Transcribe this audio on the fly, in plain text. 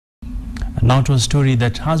Now to a story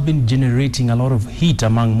that has been generating a lot of heat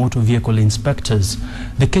among motor vehicle inspectors.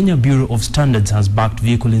 The Kenya Bureau of Standards has backed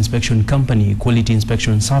vehicle inspection company Quality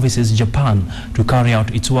Inspection Services Japan to carry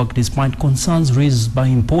out its work despite concerns raised by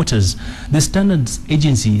importers. The standards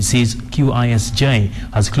agency says QISJ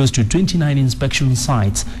has close to 29 inspection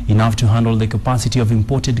sites, enough to handle the capacity of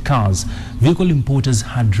imported cars. Vehicle importers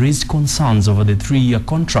had raised concerns over the 3-year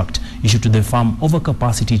contract issued to the firm over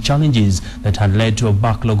capacity challenges that had led to a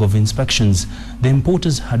backlog of inspections. The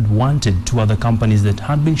importers had wanted 2 other companies that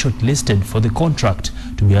had been shortlisted for the contract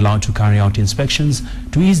to be allowed to carry out inspections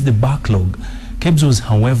to ease the backlog. KEBS was,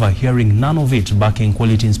 however, hearing none of it, backing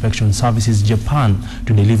Quality Inspection Services Japan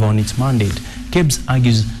to deliver on its mandate. KEBS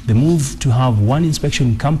argues the move to have 1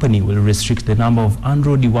 inspection company will restrict the number of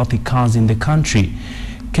unroadworthy cars in the country.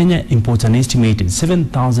 Kenya imports an estimated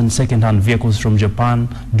 7,000 second-hand vehicles from Japan,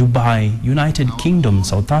 Dubai, United Kingdom,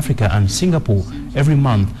 South Africa and Singapore every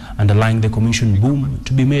month, underlying the commission boom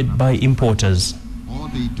to be made by importers. All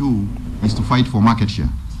they do is to fight for market share.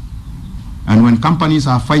 And when companies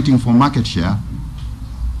are fighting for market share,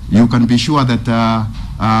 you can be sure that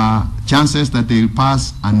chances that they'll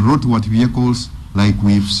pass unroadworthy vehicles like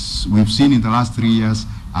we've seen in the last 3 years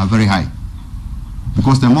are very high.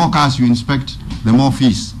 Because the more cars you inspect, the more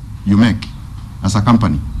fees you make as a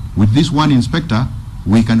company. With this 1 inspector,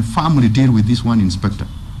 we can firmly deal with this 1 inspector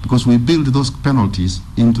because we build those penalties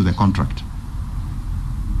into the contract.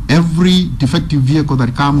 Every defective vehicle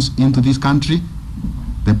that comes into this country,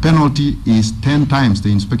 the penalty is 10 times the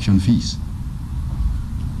inspection fees.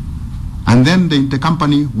 And then the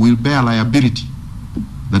company will bear liability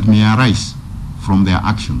that may arise from their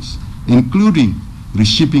actions, including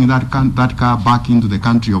reshipping that car back into the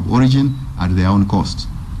country of origin at their own cost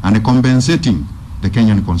and compensating the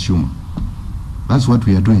Kenyan consumer. That's what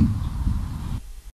we are doing.